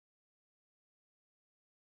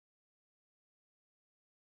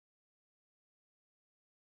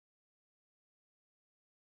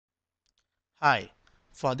Hi,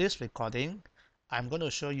 for this recording, I'm going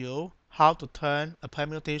to show you how to turn a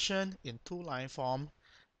permutation in two-line form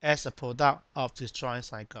as a product of disjoint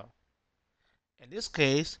cycle. In this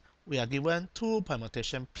case, we are given two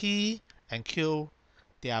permutation P and Q.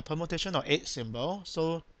 They are permutation of 8 symbol,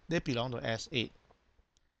 so they belong to S8.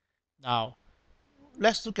 Now,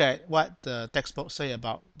 let's look at what the textbook say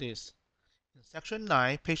about this. In section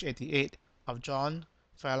 9, page 88 of John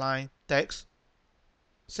Fraleigh Text,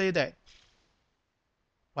 say that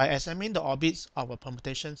by examining the orbits of a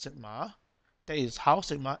permutation sigma, that is how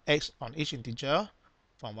sigma acts on each integer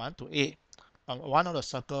from 1 to 8 on one of the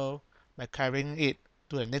circle by carrying it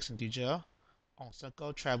to the next integer on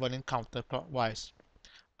circle traveling counterclockwise.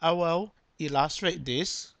 I will illustrate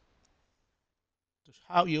this to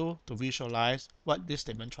help you to visualize what this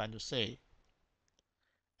statement trying to say.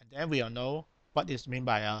 And then we'll know what is meant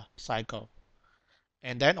by a cycle.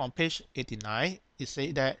 And then on page 89, it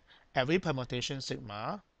says that every permutation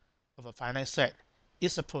sigma of a finite set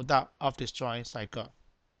is a product of disjoint cycle.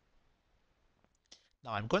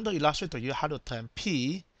 Now I'm going to illustrate to you how to turn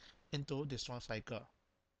P into disjoint cycle.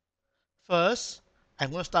 First,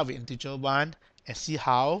 I'm going to start with integer 1 and see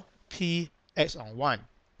how P acts on 1.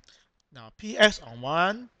 Now P acts on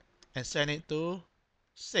 1 and send it to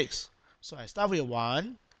 6. So I start with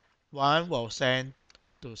 1. 1 will send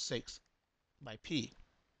to 6 by P.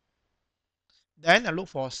 Then I look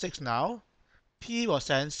for 6 now. P will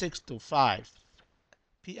send 6 to 5.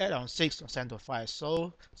 P add on 6 will send to 5.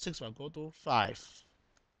 So 6 will go to 5.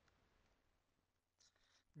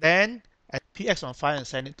 Then P acts on 5 and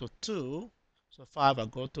send it to 2. So 5 will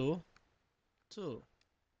go to 2.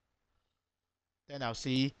 Then I'll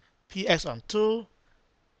see P acts on 2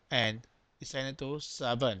 and it send it to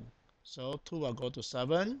 7. So 2 will go to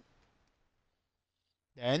 7.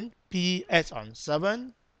 Then P acts on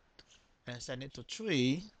 7 and send it to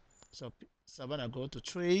 3. So 7 will go to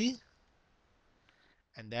 3.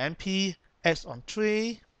 And then P acts on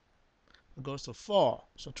 3 goes to 4.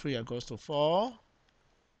 So 3 will goes to 4.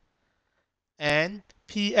 And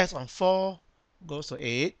P acts on 4 goes to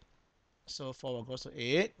 8. So 4 will goes to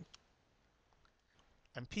 8.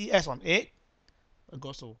 And P acts on 8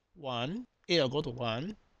 goes to 1. 8 will go to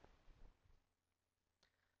 1.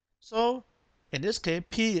 So in this case,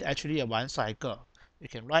 P is actually a one cycle. You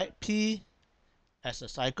can write P as a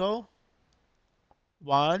cycle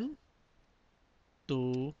 1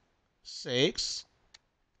 to 6,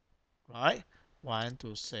 right? 1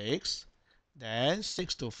 to 6, then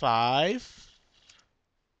 6 to 5,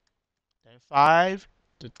 then 5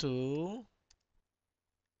 to 2,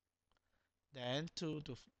 then 2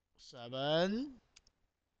 to 7,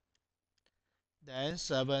 then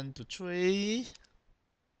 7 to 3,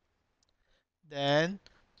 then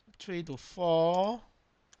 3 to 4,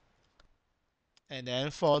 and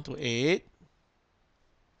then 4 to 8,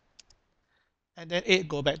 and then 8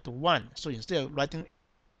 go back to 1. So instead of writing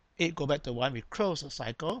 8 go back to 1, we close the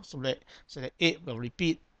cycle so that 8 will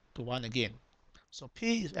repeat to 1 again. So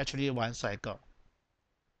P is actually one cycle.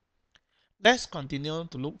 Let's continue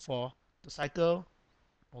to look for the cycle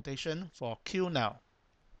notation for Q now.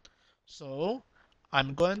 So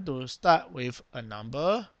I'm going to start with a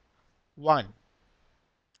number 1.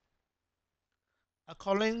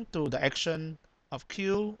 According to the action of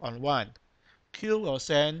Q on 1, Q will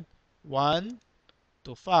send 1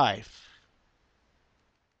 to 5.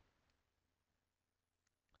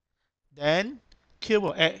 Then Q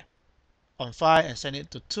will add on 5 and send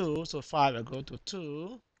it to 2, so 5 will go to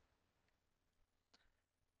 2.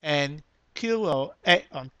 And Q will add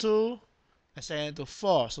on 2 and send it to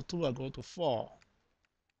 4, so 2 will go to 4.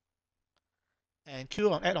 And Q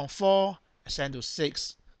will add on 4 and send to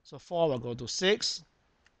 6, so 4 will go to 6.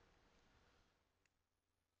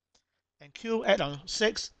 And Q add on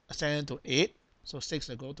 6 and send it to 8, so 6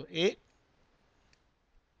 will go to 8.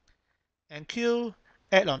 And Q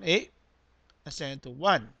add on 8 and send it to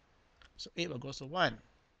 1, so 8 will go to 1.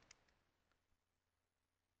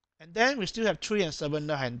 And then we still have 3 and 7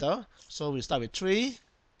 to handle, so we start with 3.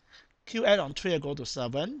 Q add on 3 will go to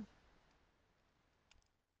 7.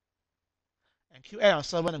 And Q add on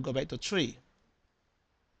 7 and go back to 3.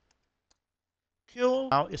 Q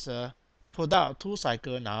now is a product of two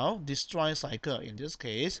cycle now, disjoint cycle. In this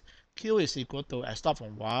case, Q is equal to, I start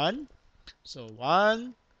from 1. So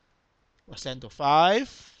 1 will send to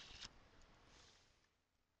 5.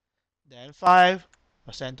 Then 5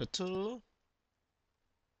 will send to 2.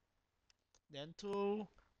 Then 2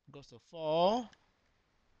 goes to 4.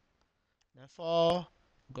 Then 4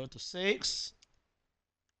 goes to 6.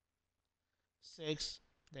 6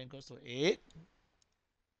 then goes to 8.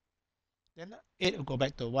 Then 8 will go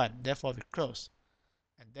back to 1. Therefore, we close.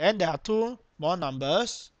 And then there are two more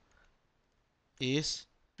numbers. Is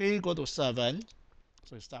 3 go to 7.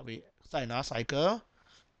 So we start another cycle.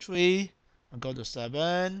 3 go to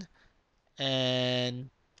 7. And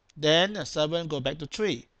then 7 go back to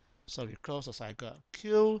 3. So we close the cycle.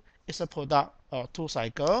 Q is a product of two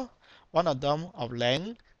cycles. One of them of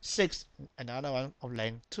length 6, another one of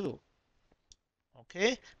length 2.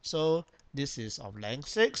 Okay, so this is of length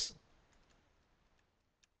 6,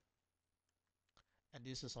 and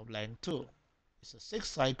this is of length 2. It's a 6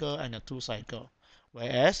 cycle and a 2 cycle,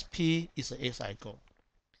 whereas P is an 8 cycle.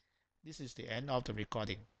 This is the end of the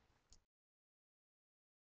recording.